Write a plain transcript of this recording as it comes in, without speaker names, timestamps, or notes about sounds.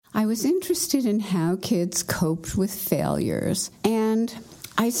I was interested in how kids coped with failures. And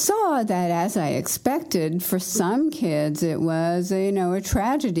I saw that, as I expected, for some kids it was, a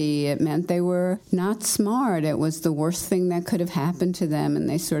tragedy. It meant they were not smart. It was the worst thing that could have happened to them, and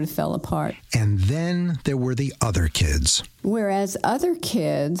they sort of fell apart. And then there were the other kids. Whereas other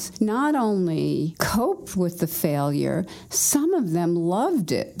kids not only coped with the failure, some of them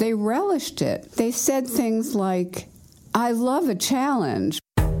loved it. They relished it. They said things like, "I love a challenge."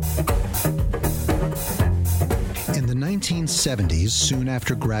 In the 1970s, soon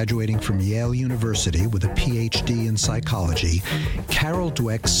after graduating from Yale University with a PhD in psychology, Carol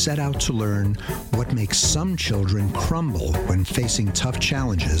Dweck set out to learn what makes some children crumble when facing tough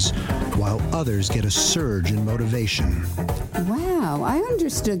challenges, while others get a surge in motivation. Wow, I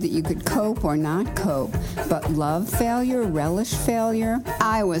understood that you could cope or not cope, but love failure, relish failure?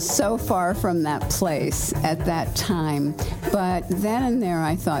 I was so far from that place at that time. But then and there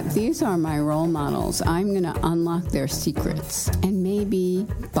I thought, these are my role models. I'm going to unlock their secrets and maybe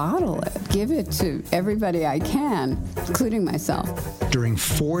bottle it, give it to everybody I can, including myself. During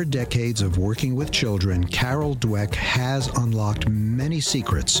 4 decades of working with children, Carol Dweck has unlocked many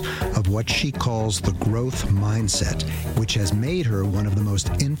secrets of what she calls the growth mindset, which has made her one of the most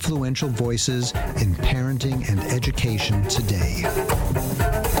influential voices in parenting and education today.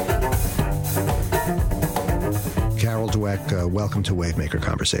 Carol Dweck, welcome to Wavemaker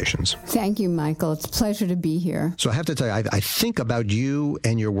Conversations. Thank you, Michael. It's a pleasure to be here. So I have to tell you, I think about you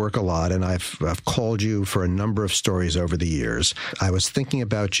and your work a lot, and I've called you for a number of stories over the years. I was thinking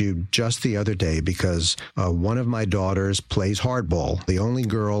about you just the other day because one of my daughters plays hardball, the only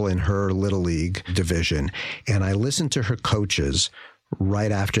girl in her Little League division, and I listened to her coaches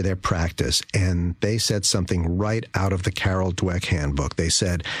right after their practice, and they said something right out of the Carol Dweck handbook. They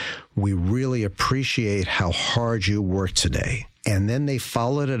said, "We really appreciate how hard you worked today." And then they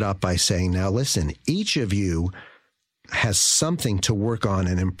followed it up by saying, "Now listen, each of you has something to work on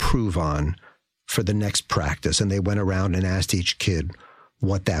and improve on for the next practice." And they went around and asked each kid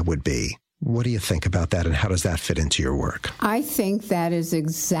what that would be. What do you think about that, and how does that fit into your work? I think that is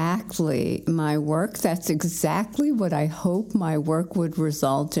exactly my work. That's exactly what I hope my work would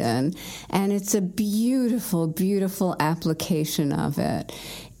result in. And it's a beautiful, beautiful application of it.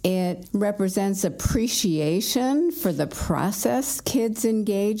 It represents appreciation for the process kids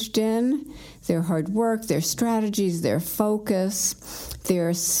engaged in, their hard work, their strategies, their focus,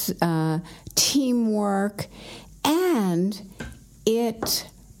 their teamwork, and it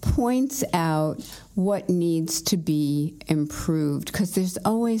points out what needs to be improved, because there's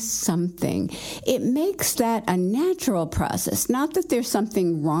always something. It makes that a natural process, not that there's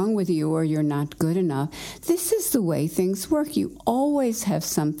something wrong with you or you're not good enough. This is the way things work. You always have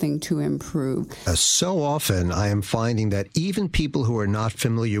something to improve. So often I am finding that even people who are not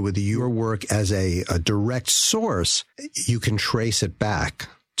familiar with your work as a direct source, you can trace it back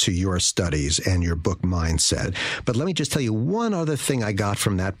to your studies and your book Mindset. But let me just tell you one other thing I got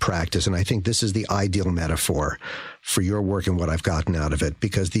from that practice, and I think this is the ideal metaphor for your work and what I've gotten out of it,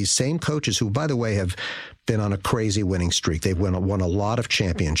 because these same coaches, who, by the way, have been on a crazy winning streak, they've won a lot of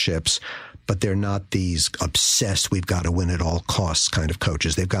championships, but they're not these obsessed, we've got to win at all costs kind of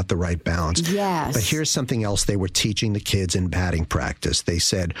coaches. They've got the right balance. Yes. But here's something else they were teaching the kids in batting practice. They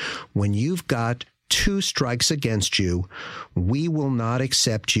said, when you've got 2 strikes against you, we will not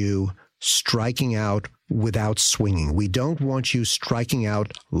accept you striking out without swinging. We don't want you striking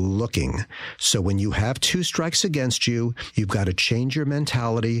out looking. So when you have 2 strikes against you, you've got to change your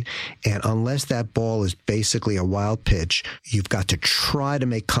mentality. And unless that ball is basically a wild pitch, you've got to try to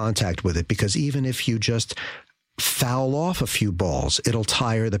make contact with it, because even if you just foul off a few balls, it'll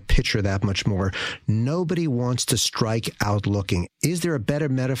tire the pitcher that much more. Nobody wants to strike out looking. Is there a better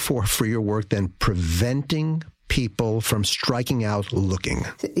metaphor for your work than preventing people from striking out looking?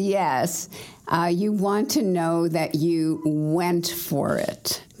 Yes. You want to know that you went for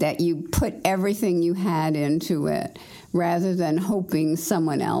it, that you put everything you had into it, rather than hoping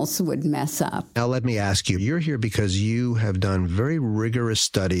someone else would mess up. Now, let me ask you, you're here because you have done very rigorous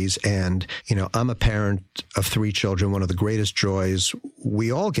studies, and, I'm a parent of 3 children. One of the greatest joys we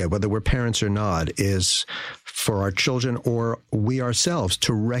all get, whether we're parents or not, is for our children or we ourselves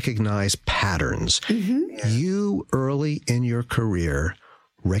to recognize patterns. Mm-hmm. You, early in your career,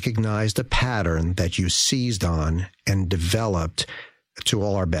 recognized a pattern that you seized on and developed to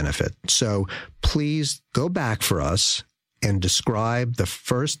all our benefit. So please go back for us and describe the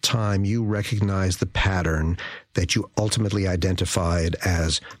first time you recognized the pattern that you ultimately identified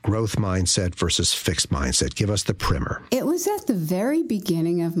as growth mindset versus fixed mindset. Give us the primer. It was at the very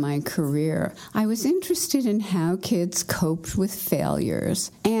beginning of my career. I was interested in how kids coped with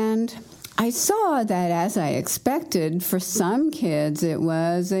failures. And And I saw that, as I expected, for some kids it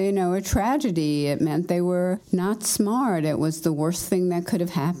was, a tragedy. It meant they were not smart. It was the worst thing that could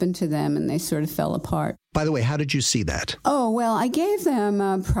have happened to them, and they sort of fell apart. By the way, how did you see that? Oh, well, I gave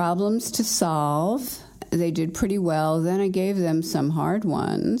them problems to solve. They did pretty well. Then I gave them some hard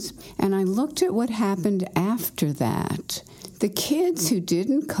ones, and I looked at what happened after that. The kids who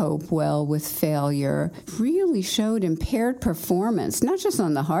didn't cope well with failure really showed impaired performance, not just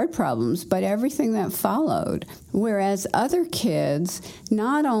on the hard problems, but everything that followed. Whereas other kids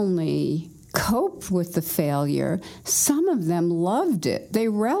not only coped with the failure, some of them loved it. They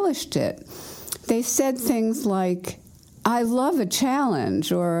relished it. They said things like, "I love a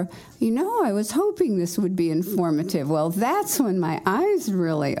challenge," or, "I was hoping this would be informative." Well, that's when my eyes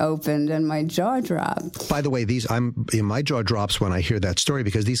really opened and my jaw dropped. By the way, my jaw drops when I hear that story,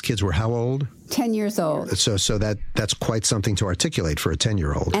 because these kids were how old? 10 years old. So that's quite something to articulate for a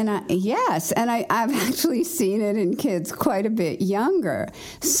 10-year-old. And I've actually seen it in kids quite a bit younger.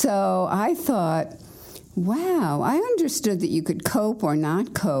 So I thought, wow, I understood that you could cope or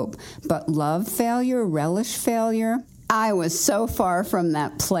not cope, but love failure, relish failure. I was so far from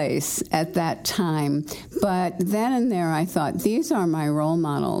that place at that time. But then and there I thought, these are my role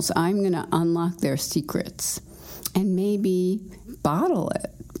models. I'm going to unlock their secrets and maybe bottle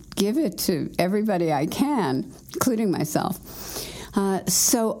it, give it to everybody I can, including myself.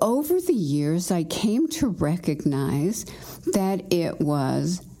 So over the years, I came to recognize that it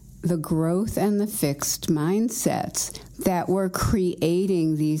was the growth and the fixed mindsets that were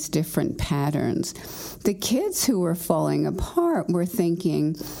creating these different patterns. The kids who were falling apart were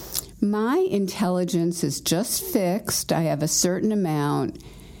thinking, my intelligence is just fixed, I have a certain amount,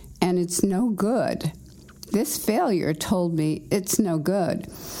 and it's no good. This failure told me it's no good.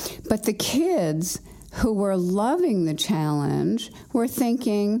 But the kids who were loving the challenge were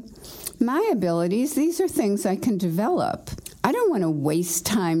thinking, my abilities, these are things I can develop. I don't want to waste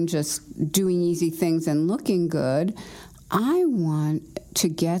time just doing easy things and looking good. I want to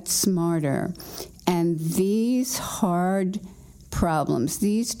get smarter. And these hard problems,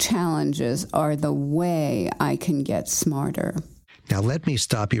 these challenges are the way I can get smarter. Now, let me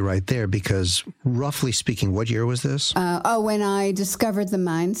stop you right there, because roughly speaking, what year was this? When I discovered the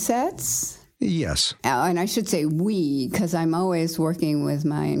mindsets. Yes. And I should say we, because I'm always working with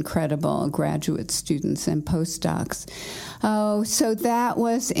my incredible graduate students and postdocs. So that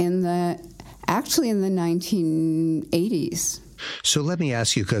was actually in the 1980s. So let me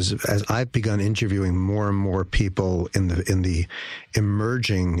ask you, because as I've begun interviewing more and more people in the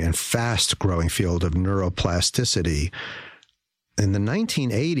emerging and fast-growing field of neuroplasticity, in the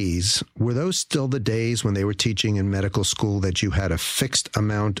 1980s, were those still the days when they were teaching in medical school that you had a fixed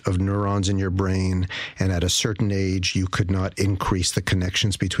amount of neurons in your brain, and at a certain age you could not increase the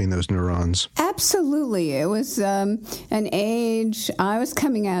connections between those neurons? Absolutely. It was an age, I was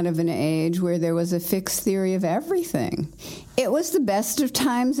coming out of an age where there was a fixed theory of everything. It was the best of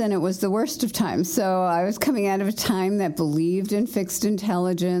times and it was the worst of times. So I was coming out of a time that believed in fixed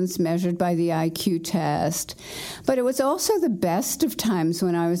intelligence measured by the IQ test. But it was also the best of times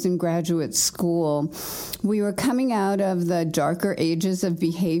when I was in graduate school. We were coming out of the darker ages of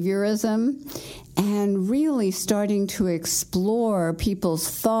behaviorism and really starting to explore people's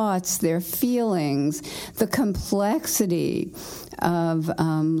thoughts, their feelings, the complexity of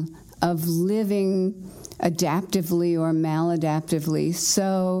living adaptively or maladaptively.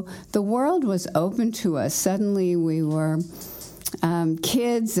 So the world was open to us. Suddenly we were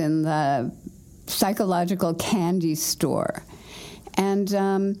kids in the psychological candy store. And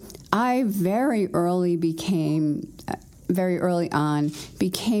I very early on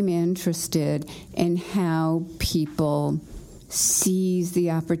became interested in how people seize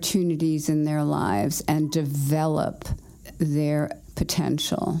the opportunities in their lives and develop their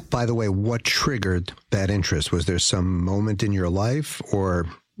potential. By the way, what triggered that interest? Was there some moment in your life, or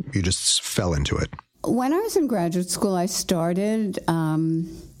you just fell into it? When I was in graduate school, I started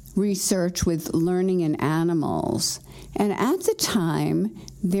research with learning in animals. And at the time,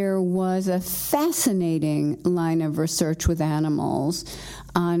 there was a fascinating line of research with animals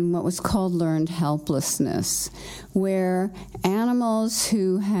on what was called learned helplessness, where animals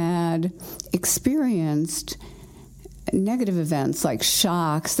who had experienced negative events like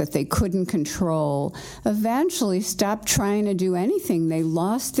shocks that they couldn't control eventually stopped trying to do anything. They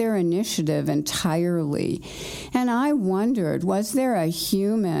lost their initiative entirely. And I wondered, was there a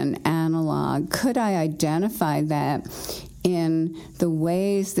human analog? Could I identify that in the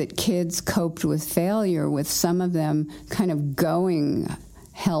ways that kids coped with failure, with some of them kind of going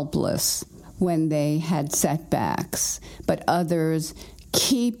helpless when they had setbacks, but others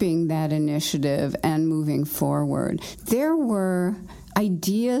keeping that initiative and moving forward. There were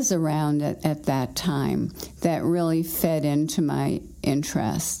ideas around it at that time that really fed into my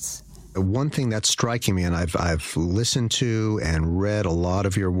interests. One thing that's striking me, and I've listened to and read a lot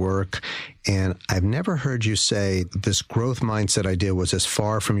of your work, and I've never heard you say this growth mindset idea was as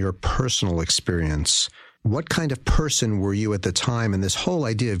far from your personal experience. What kind of person were you at the time? And this whole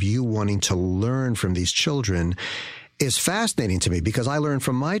idea of you wanting to learn from these children is fascinating to me, because I learned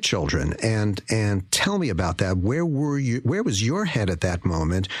from my children. And tell me about that. Where were you? Where was your head at that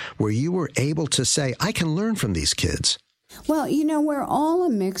moment where you were able to say, I can learn from these kids? Well, we're all a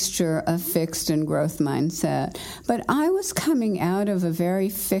mixture of fixed and growth mindset, but I was coming out of a very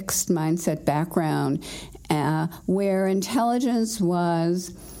fixed mindset background where intelligence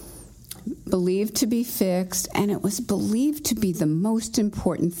was believed to be fixed, and it was believed to be the most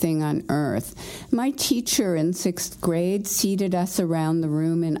important thing on earth. My teacher in 6th grade seated us around the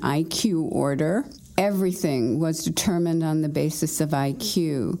room in IQ order. Everything was determined on the basis of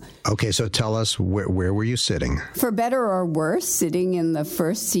IQ. Okay, so tell us, where were you sitting? For better or worse, sitting in the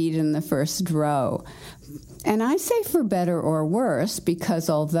first seat in the first row. And I say for better or worse because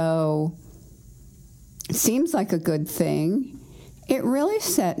although it seems like a good thing, it really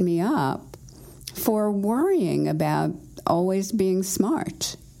set me up for worrying about always being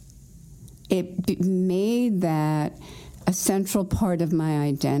smart. It made that a central part of my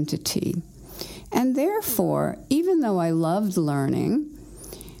identity. And therefore, even though I loved learning,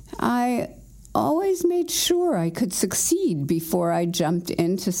 I always made sure I could succeed before I jumped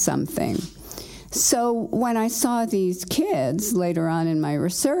into something. So when I saw these kids later on in my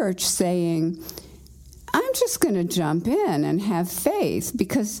research saying, I'm just going to jump in and have faith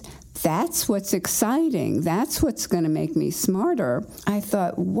because that's what's exciting. That's what's going to make me smarter. I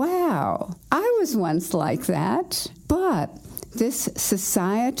thought, wow, I was once like that. But this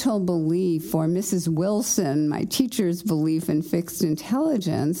societal belief, or Mrs. Wilson, my teacher's belief in fixed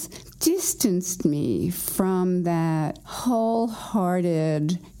intelligence, distanced me from that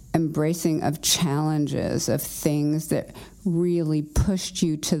wholehearted embracing of challenges, of things that really pushed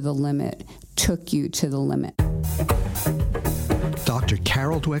you to the limit, took you to the limit. Dr.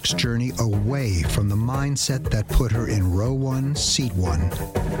 Carol Dweck's journey away from the mindset that put her in row 1, seat 1,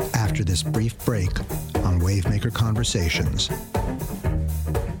 after this brief break on Wavemaker Conversations.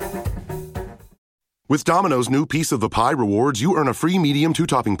 With Domino's new Piece of the Pie rewards, you earn a free medium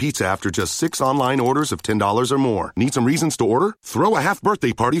 2-topping pizza after just 6 online orders of $10 or more. Need some reasons to order? Throw a half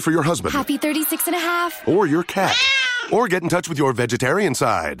birthday party for your husband. Happy 36 and a half. Or your cat. Or get in touch with your vegetarian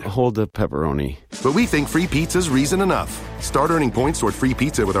side. Hold the pepperoni. But we think free pizza's reason enough. Start earning points toward free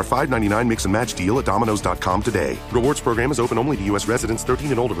pizza with our $5.99 mix and match deal at Domino's.com today. Rewards program is open only to U.S. residents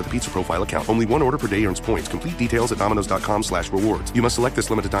 13 and older with a Pizza Profile account. Only one order per day earns points. Complete details at Domino's.com/rewards. You must select this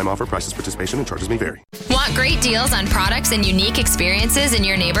limited time offer. Prices, participation, and charges may vary. Want great deals on products and unique experiences in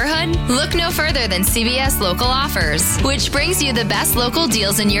your neighborhood? Look no further than CVS Local Offers, which brings you the best local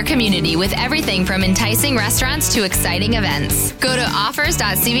deals in your community with everything from enticing restaurants to exciting events. Go to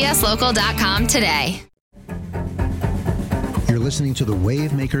offers.cvslocal.com today. You're listening to the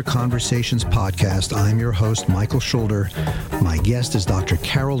Wavemaker Conversations podcast. I'm your host, Michael Schulder. My guest is Dr.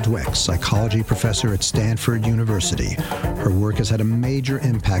 Carol Dweck, psychology professor at Stanford University. Her work has had a major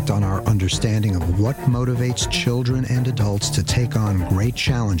impact on our understanding of what motivates children and adults to take on great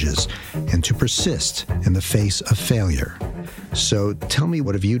challenges and to persist in the face of failure. So tell me,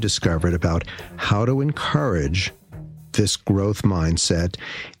 what have you discovered about how to encourage this growth mindset,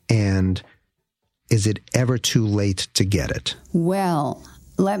 and is it ever too late to get it? Well,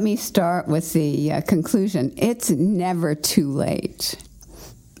 let me start with the conclusion. It's never too late.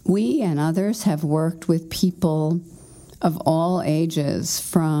 We and others have worked with people of all ages,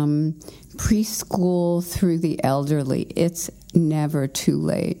 from preschool through the elderly. It's never too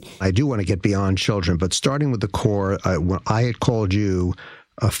late. I do want to get beyond children, but starting with the core, when I had called you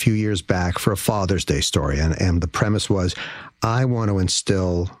a few years back for a Father's Day story, and the premise was, I want to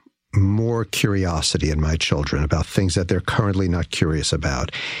instill more curiosity in my children about things that they're currently not curious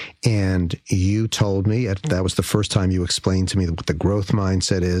about. And you told me, that was the first time you explained to me what the growth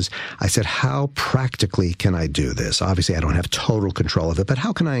mindset is. I said, how practically can I do this? Obviously, I don't have total control of it, but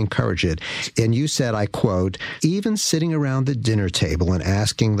how can I encourage it? And you said, I quote, even sitting around the dinner table and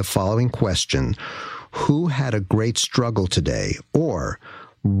asking the following question, who had a great struggle today? Or,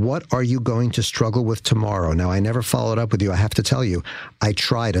 what are you going to struggle with tomorrow? Now, I never followed up with you. I have to tell you, I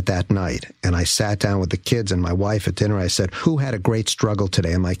tried it that night, and I sat down with the kids and my wife at dinner. I said, who had a great struggle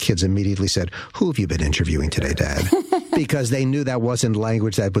today? And my kids immediately said, who have you been interviewing today, Dad? Because they knew that wasn't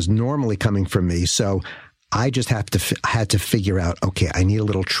language that was normally coming from me. So I just had to figure out, okay, I need a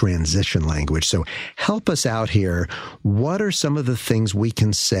little transition language. So help us out here. What are some of the things we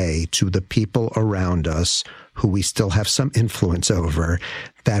can say to the people around us who we still have some influence over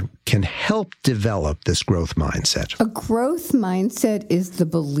that can help develop this growth mindset? A growth mindset is the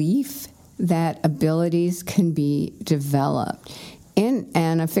belief that abilities can be developed.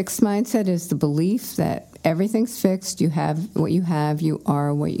 And a fixed mindset is the belief that everything's fixed, you have, you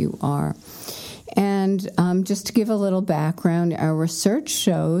are what you are. And just to give a little background, our research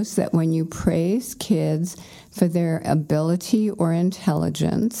shows that when you praise kids for their ability or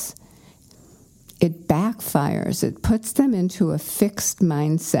intelligence, it backfires. It puts them into a fixed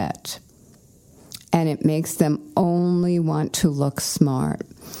mindset, and it makes them only want to look smart.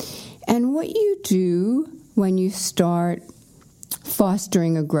 And what you do when you start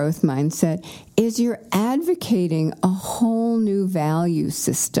fostering a growth mindset is you're advocating a whole new value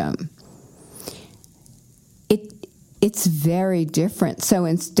system. It's very different. So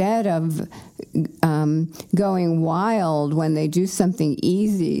instead of going wild when they do something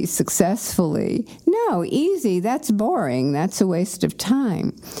easy successfully, no, easy, that's boring. That's a waste of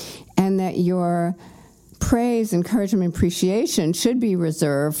time. And that your praise, encouragement, appreciation should be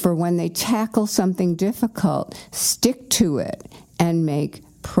reserved for when they tackle something difficult, stick to it, and make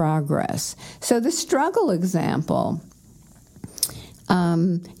progress. So the struggle example,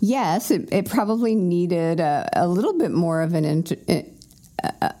 yes, it probably needed a little bit more of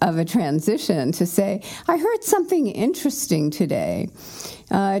a transition to say, I heard something interesting today.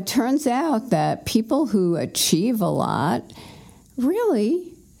 It turns out that people who achieve a lot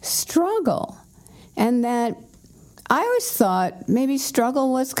really struggle. And that I always thought maybe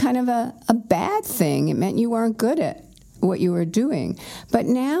struggle was kind of a bad thing. It meant you weren't good at what you were doing. But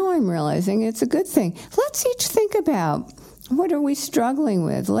now I'm realizing it's a good thing. Let's each think about, what are we struggling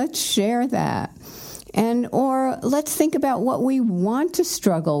with? Let's share that. Or let's think about what we want to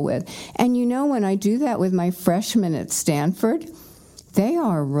struggle with. And when I do that with my freshmen at Stanford, they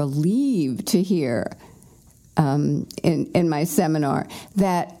are relieved to hear in my seminar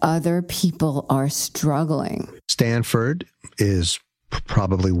that other people are struggling. Stanford is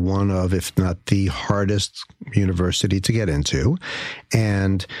probably one of, if not the hardest university to get into.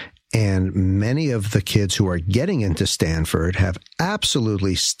 And many of the kids who are getting into Stanford have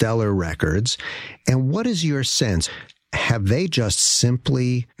absolutely stellar records. And what is your sense? Have they just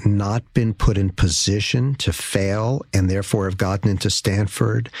simply not been put in position to fail and therefore have gotten into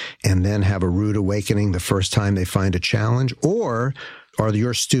Stanford and then have a rude awakening the first time they find a challenge? Or are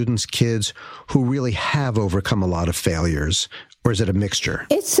your students kids who really have overcome a lot of failures? Or is it a mixture?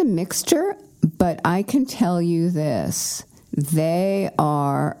 It's a mixture, but I can tell you this. They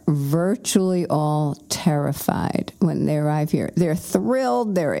are virtually all terrified when they arrive here. They're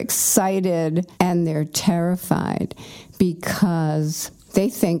thrilled, they're excited, and they're terrified because they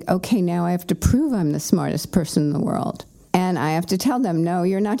think, okay, now I have to prove I'm the smartest person in the world. And I have to tell them, no,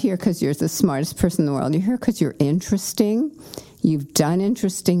 you're not here because you're the smartest person in the world. You're here because you're interesting. You've done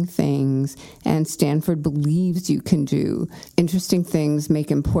interesting things, and Stanford believes you can do interesting things,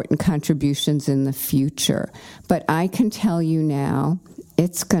 make important contributions in the future. But I can tell you now,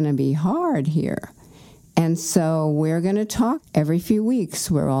 it's going to be hard here. And so we're going to talk every few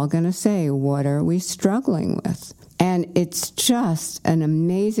weeks. We're all going to say, what are we struggling with? And it's just an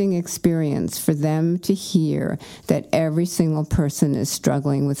amazing experience for them to hear that every single person is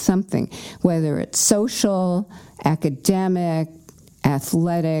struggling with something, whether it's social, academic,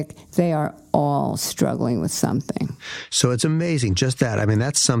 athletic, they are all struggling with something. So it's amazing, just that. I mean,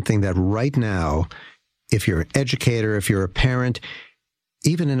 that's something that right now, if you're an educator, if you're a parent,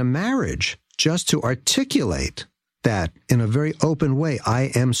 even in a marriage, just to articulate that in a very open way,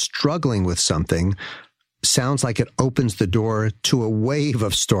 I am struggling with something, sounds like it opens the door to a wave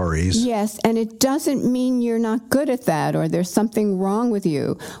of stories. Yes, and it doesn't mean you're not good at that, or there's something wrong with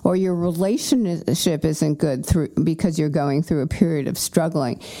you, or your relationship isn't good because you're going through a period of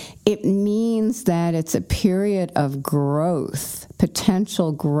struggling. It means that it's a period of growth,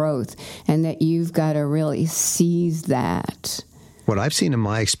 potential growth, and that you've got to really seize that. What I've seen in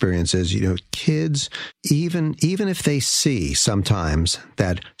my experience is, kids, even if they see sometimes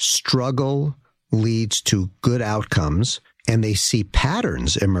that struggle leads to good outcomes, and they see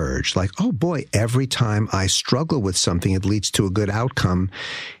patterns emerge, like, oh boy, every time I struggle with something, it leads to a good outcome.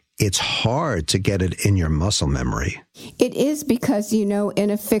 It's hard to get it in your muscle memory. It is because, in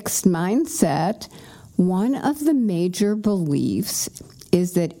a fixed mindset, one of the major beliefs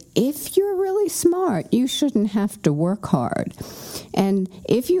is that if you're really smart, you shouldn't have to work hard. And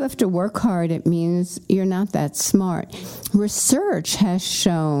if you have to work hard, it means you're not that smart. Research has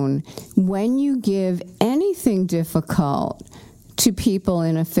shown when you give anything difficult to people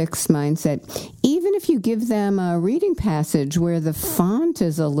in a fixed mindset, even if you give them a reading passage where the font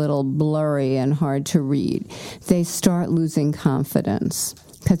is a little blurry and hard to read, they start losing confidence.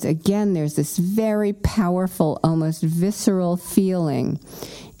 Because again, there's this very powerful, almost visceral feeling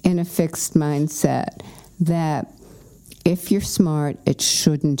in a fixed mindset that if you're smart, it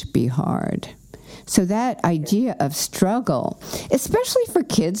shouldn't be hard. So that idea of struggle, especially for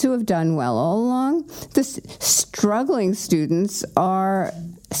kids who have done well all along, the struggling students are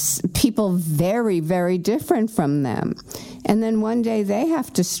people very, very different from them. And then one day they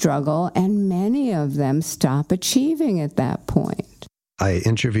have to struggle, and many of them stop achieving at that point. I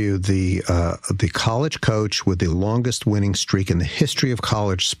interviewed the college coach with the longest winning streak in the history of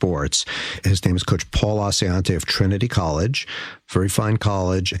college sports. His name is Coach Paul Asiante of Trinity College, very fine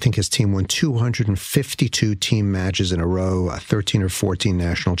college. I think his team won 252 team matches in a row, 13 or 14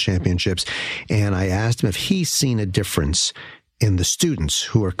 national championships. And I asked him if he's seen a difference in the students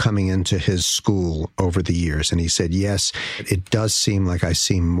who are coming into his school over the years. And he said, yes, it does seem like I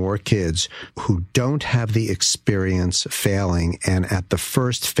see more kids who don't have the experience failing. And at the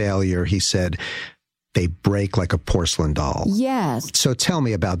first failure, he said, they break like a porcelain doll. Yes. So tell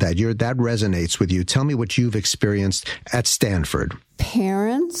me about that. That resonates with you. Tell me what you've experienced at Stanford.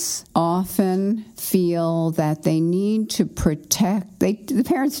 Parents often feel that they need to protect, the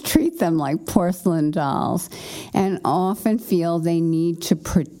parents treat them like porcelain dolls and often feel they need to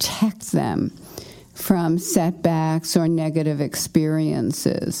protect them from setbacks or negative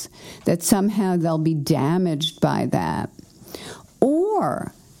experiences, that somehow they'll be damaged by that.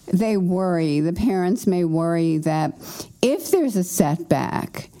 Or they worry, the parents may worry that if there's a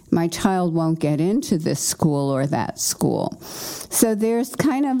setback, my child won't get into this school or that school. So there's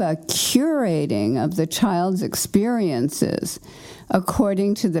kind of a curating of the child's experiences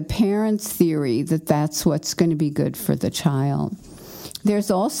according to the parent's theory that that's what's going to be good for the child.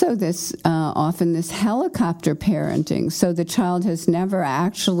 There's also this, often this helicopter parenting. So the child has never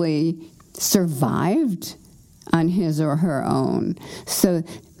actually survived on his or her own. So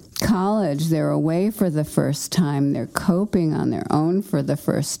college, they're away for the first time. They're coping on their own for the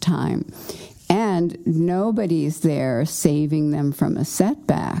first time. And nobody's there saving them from a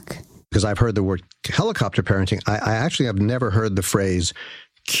setback. Because I've heard the word helicopter parenting. I actually have never heard the phrase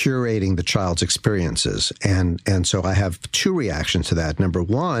curating the child's experiences. And so I have two reactions to that. Number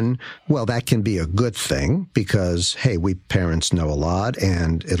one, well, that can be a good thing because, hey, we parents know a lot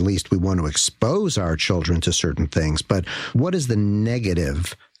and at least we want to expose our children to certain things. But what is the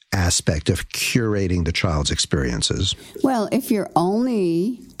negative aspect of curating the child's experiences? Well, if you're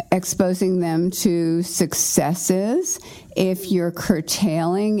only exposing them to successes, if you're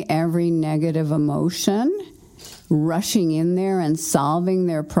curtailing every negative emotion, rushing in there and solving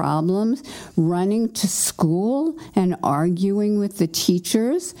their problems, running to school and arguing with the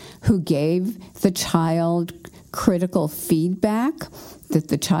teachers who gave the child critical feedback that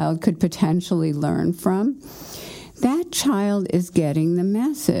the child could potentially learn from, that child is getting the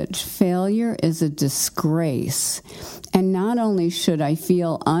message. Failure is a disgrace. And not only should I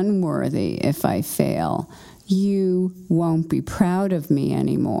feel unworthy if I fail, you won't be proud of me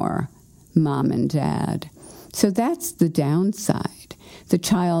anymore, Mom and Dad. So that's the downside. The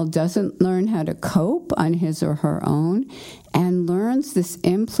child doesn't learn how to cope on his or her own and learns this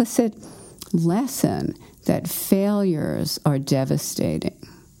implicit lesson that failures are devastating.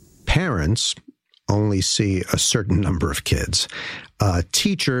 Parents only see a certain number of kids.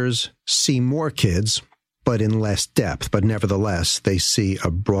 Teachers see more kids, but in less depth. But nevertheless, they see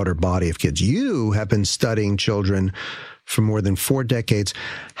a broader body of kids. You have been studying children for more than 4 decades.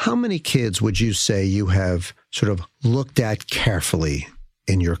 How many kids would you say you have sort of looked at carefully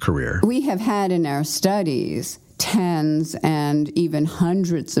in your career? We have had in our studies tens and even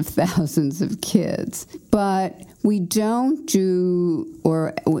hundreds of thousands of kids. But we don't do,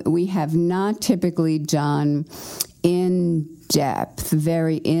 or we have not typically done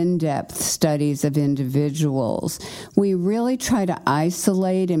very in-depth studies of individuals. We really try to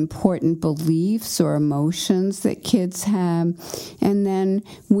isolate important beliefs or emotions that kids have, and then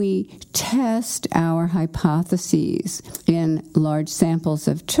we test our hypotheses in large samples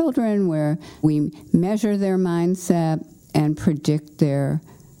of children where we measure their mindset and predict their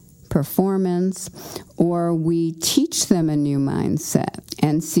performance, or we teach them a new mindset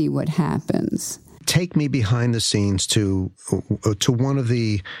and see what happens. Take me behind the scenes to one of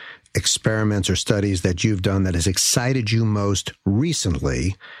the experiments or studies that you've done that has excited you most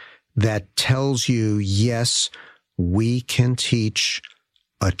recently that tells you, yes, we can teach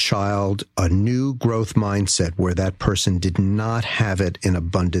a child a new growth mindset where that person did not have it in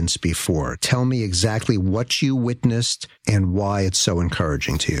abundance before? Tell me exactly what you witnessed and why it's so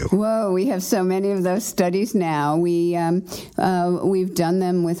encouraging to you. Whoa, we have so many of those studies now. We've done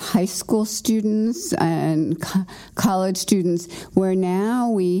them with high school students and college students, where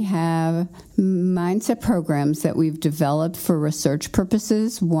now we have mindset programs that we've developed for research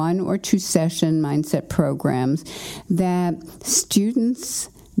purposes, 1 or 2 session mindset programs that students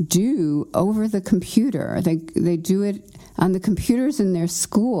do over the computer. They do it on the computers in their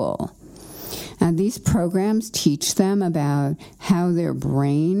school. And these programs teach them about how their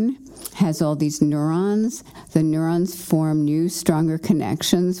brain has all these neurons. The neurons form new, stronger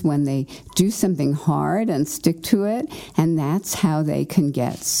connections when they do something hard and stick to it, and that's how they can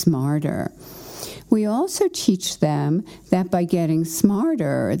get smarter. We also teach them that by getting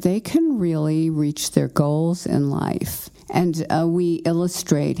smarter, they can really reach their goals in life. And we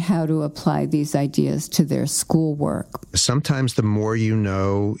illustrate how to apply these ideas to their schoolwork. Sometimes the more you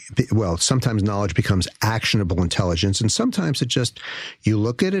know, well, sometimes knowledge becomes actionable intelligence, and sometimes it just, you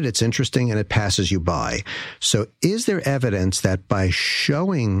look at it, it's interesting, and it passes you by. So is there evidence that by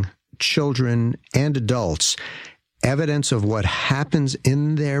showing children and adults evidence of what happens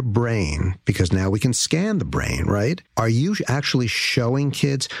in their brain, because now we can scan the brain, right? Are you actually showing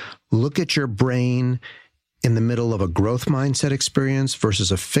kids, look at your brain in the middle of a growth mindset experience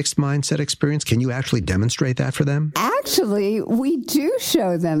versus a fixed mindset experience? Can you actually demonstrate that for them? Actually, we do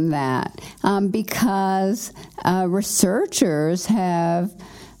show them that because researchers have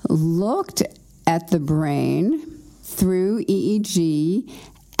looked at the brain through EEG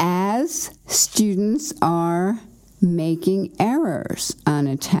as students are making errors on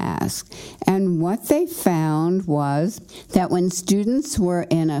a task. And what they found was that when students were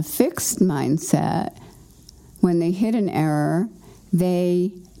in a fixed mindset, when they hit an error,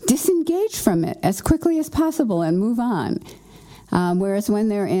 they disengage from it as quickly as possible and move on. Whereas when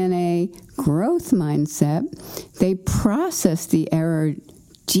they're in a growth mindset, they process the error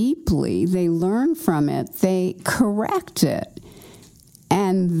deeply, they learn from it, they correct it,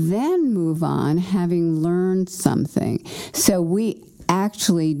 and then move on having learned something. So we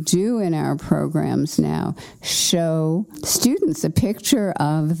actually do in our programs now show students a picture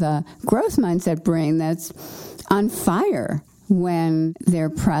of the growth mindset brain that's on fire when they're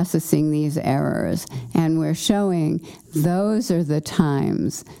processing these errors. And we're showing those are the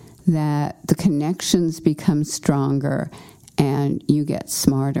times that the connections become stronger and you get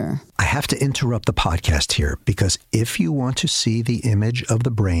smarter. I have to interrupt the podcast here because if you want to see the image of the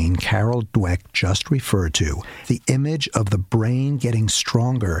brain Carol Dweck just referred to, the image of the brain getting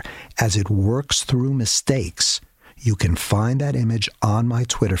stronger as it works through mistakes, you can find that image on my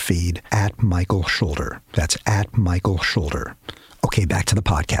Twitter feed at Michael Schulder. That's at Michael Schulder. Okay, back to the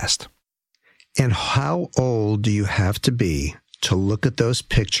podcast. And how old do you have to be to look at those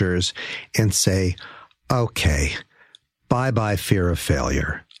pictures and say, okay, bye-bye fear of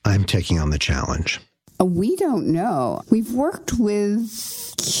failure. I'm taking on the challenge? We don't know. We've worked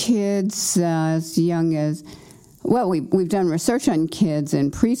with kids as young as, well, we've done research on kids in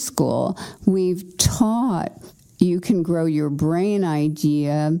preschool. We've taught you can grow your brain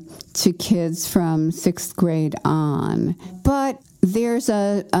idea to kids from 6th grade on. But there's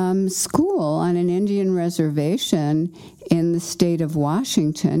a school on an Indian reservation in the state of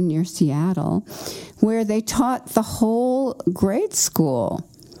Washington near Seattle where they taught the whole grade school,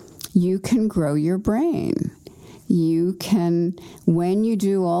 you can grow your brain. You can, when you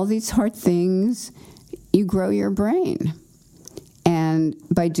do all these hard things, you grow your brain. And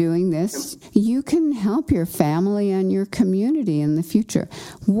by doing this, you can help your family and your community in the future.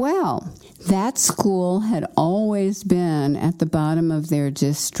 Well, that school had always been at the bottom of their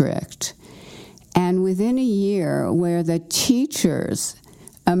district. And within a year, where the teachers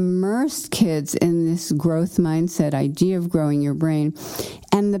immersed kids in this growth mindset idea of growing your brain,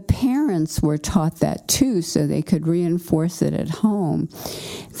 and the parents were taught that too so they could reinforce it at home,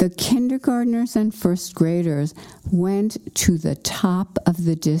 the kindergartners and first graders went to the top of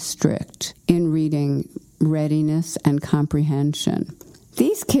the district in reading readiness and comprehension.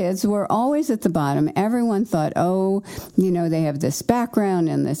 These kids were always at the bottom. Everyone thought, oh, they have this background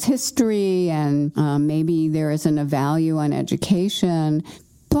and this history, and maybe there isn't a value on education.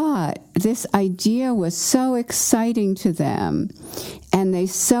 But this idea was so exciting to them, And they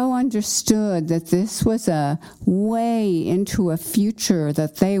so understood that this was a way into a future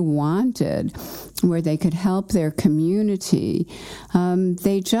that they wanted, where they could help their community.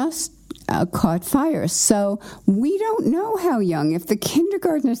 They just caught fire. So we don't know how young. If the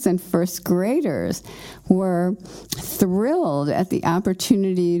kindergartners and first graders were thrilled at the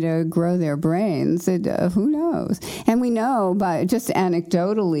opportunity to grow their brains, who knows? And we know by just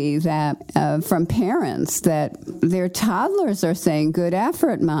anecdotally that from parents that their toddlers are saying, "Good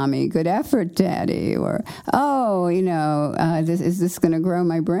effort, Mommy, good effort, Daddy," or, "Oh, is this going to grow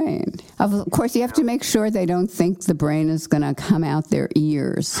my brain?" Of course, you have to make sure they don't think the brain is going to come out their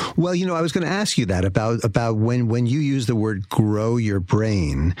ears. Well, I was going to ask you that about when you use the word grow your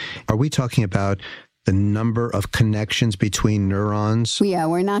brain, are we talking about the number of connections between neurons? Yeah,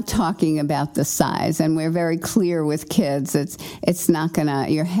 we're not talking about the size, and we're very clear with kids. It's not gonna,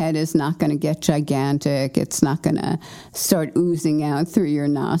 your head is not gonna get gigantic. It's not gonna start oozing out through your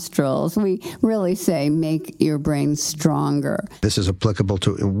nostrils. We really say make your brain stronger. This is applicable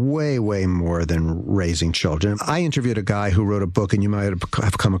to way, way more than raising children. I interviewed a guy who wrote a book, and you might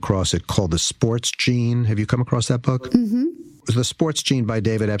have come across it, called The Sports Gene. Have you come across that book? Mm-hmm. The Sports Gene by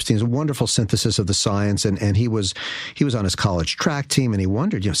David Epstein is a wonderful synthesis of the science, and he was on his college track team, and he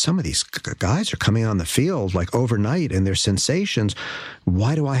wondered, some of these guys are coming on the field like overnight, and they're sensations.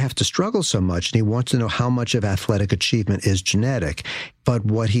 Why do I have to struggle so much? And he wants to know how much of athletic achievement is genetic. But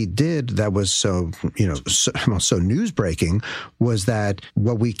what he did that was so news-breaking was that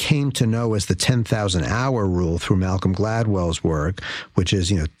what we came to know as the 10,000-hour rule through Malcolm Gladwell's work, which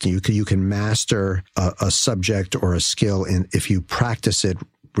is, you can master a subject or a skill if you practice it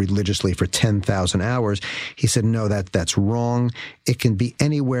religiously for 10,000 hours. He said, no, that's wrong. It can be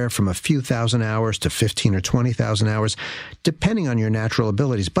anywhere from a few thousand hours to 15 or 20,000 hours, depending on your natural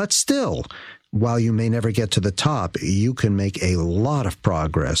abilities. But still, while you may never get to the top, you can make a lot of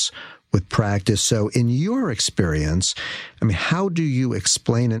progress with practice. So in your experience, how do you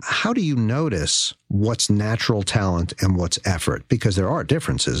explain it? How do you notice what's natural talent and what's effort? Because there are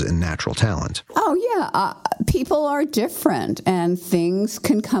differences in natural talent. Oh, yeah. People are different, and things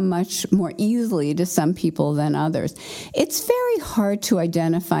can come much more easily to some people than others. It's very hard to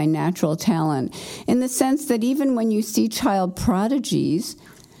identify natural talent in the sense that even when you see child prodigies,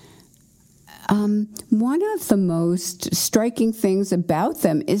 one of the most striking things about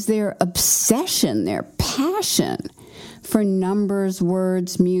them is their obsession, their passion for numbers,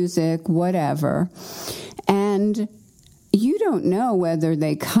 words, music, whatever. And you don't know whether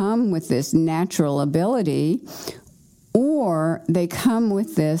they come with this natural ability or they come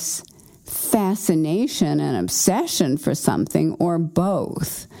with this fascination and obsession for something, or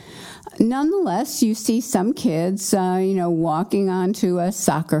both. Nonetheless, you see some kids, walking onto a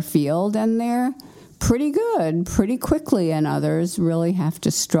soccer field, and they're pretty good pretty quickly, and others really have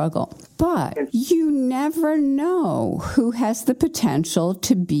to struggle. But you never know who has the potential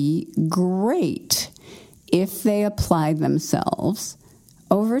to be great if they apply themselves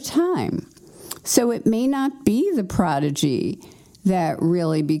over time. So it may not be the prodigy that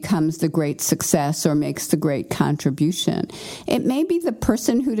really becomes the great success or makes the great contribution. It may be the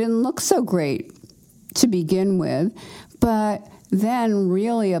person who didn't look so great to begin with, but then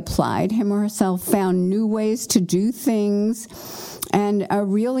really applied, him or herself found new ways to do things and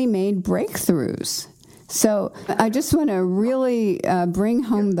really made breakthroughs. So I just want to really bring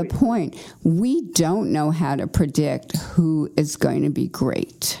home the point. We don't know how to predict who is going to be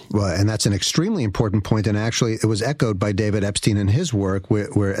great. Well, and that's an extremely important point, and actually it was echoed by David Epstein in his work,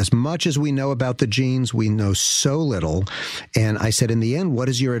 where as much as we know about the genes, we know so little. And I said, in the end, what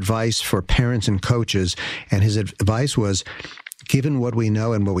is your advice for parents and coaches? And his advice was, given what we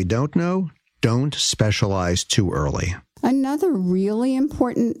know and what we don't know, don't specialize too early. Another really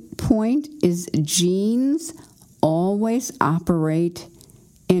important point is genes always operate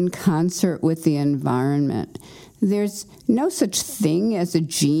in concert with the environment. There's no such thing as a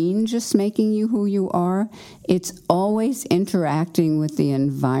gene just making you who you are. It's always interacting with the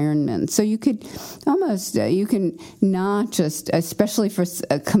environment. So you could you can not just, especially for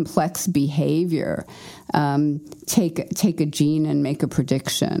a complex behavior, take a gene and make a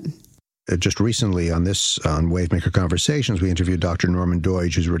prediction. Just recently on Wavemaker Conversations, we interviewed Dr. Norman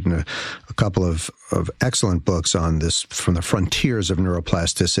Doidge, who's written a couple of excellent books on this, from the frontiers of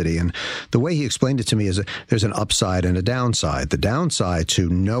neuroplasticity. And the way he explained it to me is that there's an upside and a downside. The downside to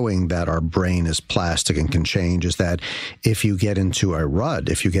knowing that our brain is plastic and can change is that if you get into a rut,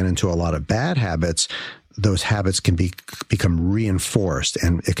 if you get into a lot of bad habits, those habits can become reinforced,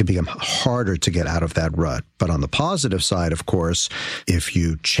 and it can become harder to get out of that rut. But on the positive side, of course, if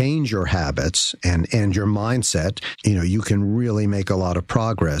you change your habits and your mindset, you can really make a lot of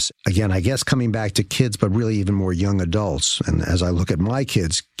progress. Again, I guess coming back to kids, but really even more young adults. And as I look at my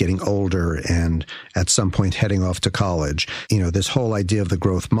kids getting older and at some point heading off to college, this whole idea of the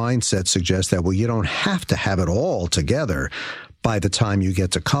growth mindset suggests that, well, you don't have to have it all together by the time you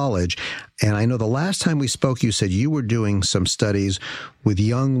get to college. And I know the last time we spoke, you said you were doing some studies with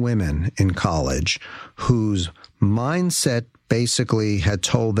young women in college whose mindset basically had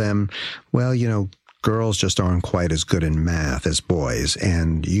told them, well, girls just aren't quite as good in math as boys,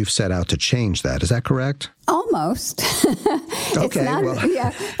 and you've set out to change that. Is that correct? Almost. Okay,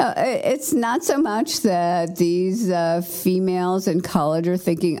 it's not so much that these females in college are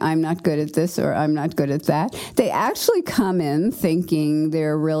thinking, I'm not good at this or I'm not good at that. They actually come in thinking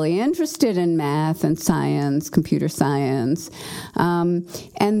they're really interested in math and science, computer science,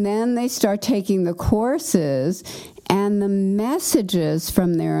 and then they start taking the courses, and the messages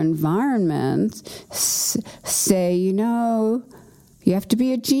from their environment say, you have to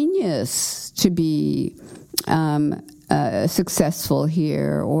be a genius to be successful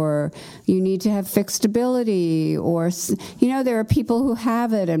here, or you need to have fixed ability, or, there are people who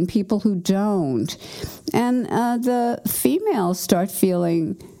have it and people who don't. And the females start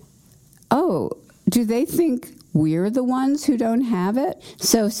feeling, do they think we're the ones who don't have it?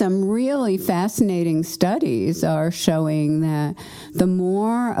 So some really fascinating studies are showing that the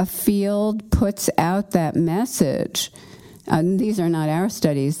more a field puts out that message, these are not our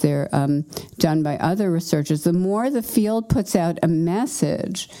studies, they're done by other researchers, the more the field puts out a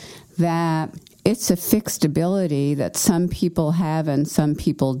message that it's a fixed ability that some people have and some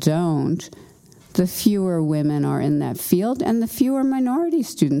people don't, the fewer women are in that field and the fewer minority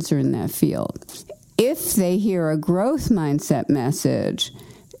students are in that field. If they hear a growth mindset message,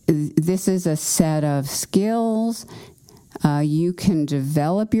 this is a set of skills. You can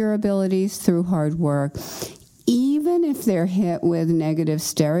develop your abilities through hard work. Even if they're hit with negative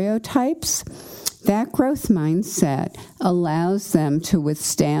stereotypes, that growth mindset allows them to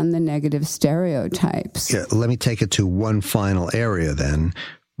withstand the negative stereotypes. Yeah, let me take it to one final area then,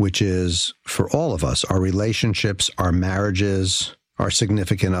 which is for all of us, our relationships, our marriages, our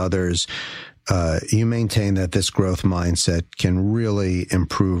significant others. You maintain that this growth mindset can really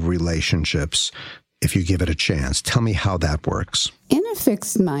improve relationships if you give it a chance. Tell me how that works. In a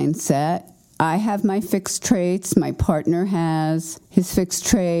fixed mindset, I have my fixed traits, my partner has his fixed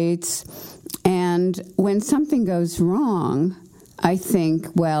traits, and when something goes wrong, I think,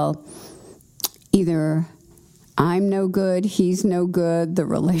 well, either I'm no good, he's no good, the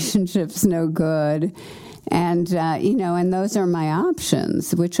relationship's no good. And, and those are my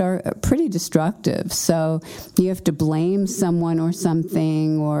options, which are pretty destructive. So you have to blame someone or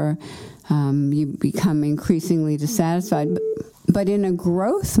something, or you become increasingly dissatisfied. But in a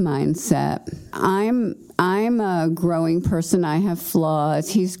growth mindset, I'm a growing person, I have flaws.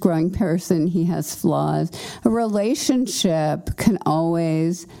 He's a growing person, he has flaws. A relationship can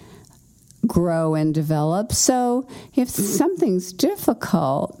always grow and develop. So if something's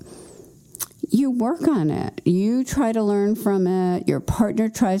difficult, you work on it. You try to learn from it. Your partner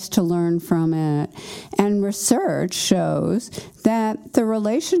tries to learn from it. And research shows that the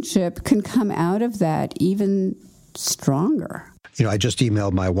relationship can come out of that even stronger. I just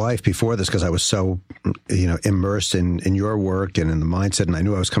emailed my wife before this because I was so, immersed in your work and in the mindset, and I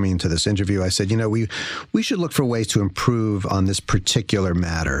knew I was coming into this interview. I said, we should look for ways to improve on this particular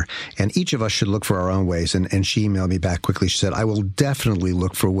matter, and each of us should look for our own ways. And she emailed me back quickly. She said, I will definitely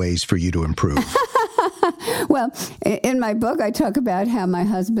look for ways for you to improve. Well, in my book, I talk about how my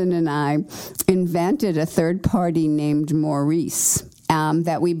husband and I invented a third party named Maurice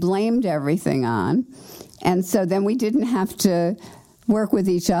that we blamed everything on. And so then we didn't have to work with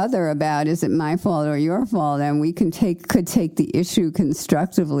each other about, is it my fault or your fault? And we could take the issue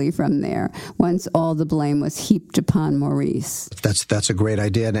constructively from there once all the blame was heaped upon Maurice. That's a great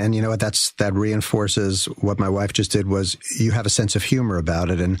idea. And you know what? That reinforces what my wife just did. Was you have a sense of humor about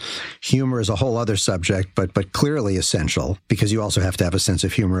it. And humor is a whole other subject, but clearly essential, because you also have to have a sense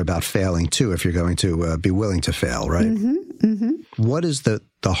of humor about failing too, if you're going to be willing to fail, right? Mm-hmm, mm-hmm. What is the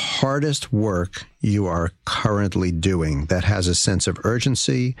hardest work you are currently doing that has a sense of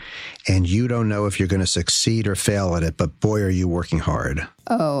urgency, and you don't know if you're going to succeed or fail at it, but boy, are you working hard?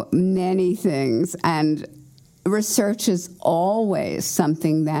 Oh, many things. And research is always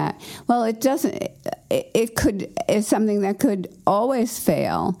something that, well, it's something that could always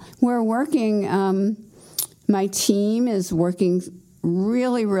fail. We're working, my team is working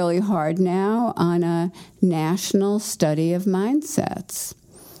really, really hard now on a national study of mindsets,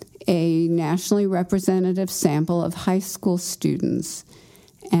 a nationally representative sample of high school students,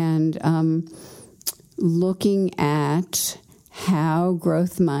 and looking at how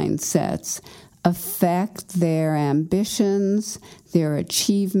growth mindsets affect their ambitions, their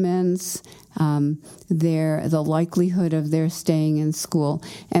achievements, the likelihood of their staying in school.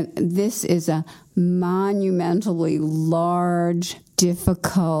 And this is a monumentally large,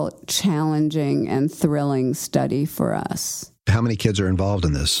 difficult, challenging, and thrilling study for us. How many kids are involved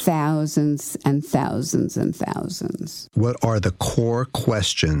in this? Thousands and thousands and thousands. What are the core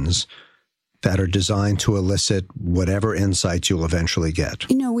questions that are designed to elicit whatever insights you'll eventually get?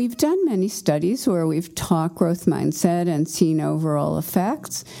 You know, we've done many studies where we've taught growth mindset and seen overall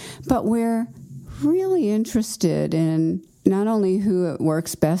effects, but we're really interested in not only who it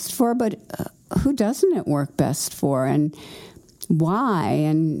works best for, but who doesn't it work best for, and why,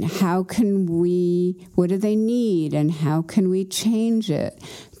 and how can we, what do they need, and how can we change it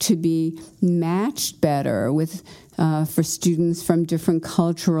to be matched better with for students from different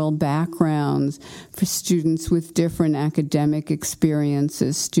cultural backgrounds, for students with different academic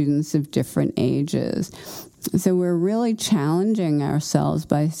experiences, students of different ages. So we're really challenging ourselves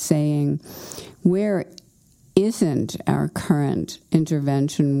by saying, where isn't our current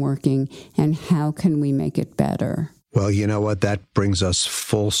intervention working, and how can we make it better? Well, you know what? That brings us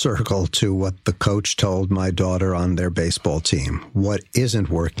full circle to what the coach told my daughter on their baseball team. What isn't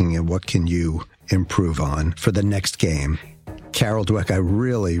working, and what can you improve on for the next game? Carol Dweck, I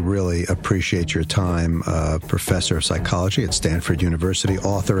really, really appreciate your time. Professor of psychology at Stanford University,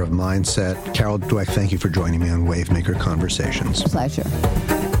 author of Mindset. Carol Dweck, thank you for joining me on Wavemaker Conversations. Pleasure.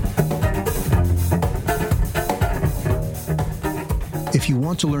 If you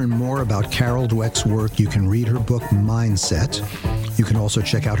want to learn more about Carol Dweck's work, you can read her book, Mindset. You can also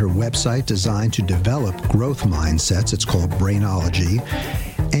check out her website designed to develop growth mindsets. It's called Brainology.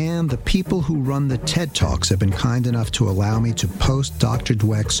 And the people who run the TED Talks have been kind enough to allow me to post Dr.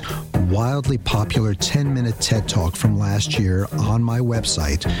 Dweck's wildly popular 10-minute TED Talk from last year on my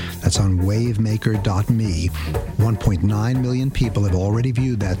website. That's on wavemaker.me. 1.9 million people have already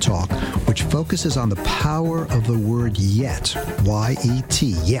viewed that talk, which focuses on the power of the word yet,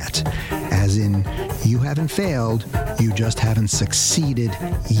 Y-E-T, yet, as in you haven't failed, you just haven't succeeded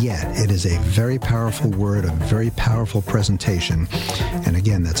yet. It is a very powerful word, a very powerful presentation. And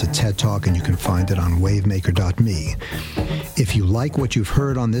again, that's a TED Talk, and you can find it on wavemaker.me. If you like what you've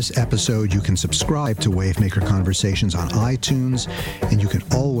heard on this episode, you can subscribe to Wavemaker Conversations on iTunes, and you can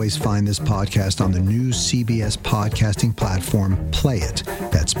always find this podcast on the new CBS podcasting platform, Play It.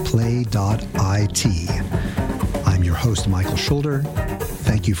 That's play.it. I'm your host, Michael Schulder.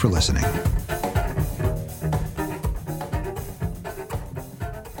 Thank you for listening.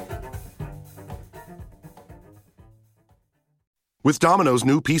 With Domino's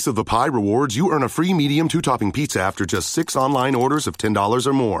new Piece of the Pie rewards, you earn a free medium 2-topping pizza after just 6 online orders of $10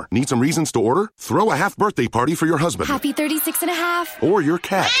 or more. Need some reasons to order? Throw a half birthday party for your husband. Happy 36 and a half. Or your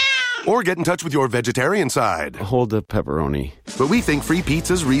cat. Or get in touch with your vegetarian side. Hold the pepperoni. But we think free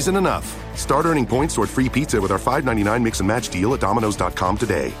pizza's reason enough. Start earning points toward free pizza with our $5.99 mix and match deal at Domino's.com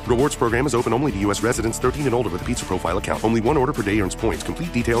today. Rewards program is open only to U.S. residents 13 and older with a pizza profile account. Only one order per day earns points.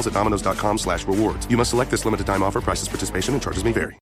 Complete details at Domino's.com/rewards. You must select this limited time offer. Prices, participation, and charges may vary.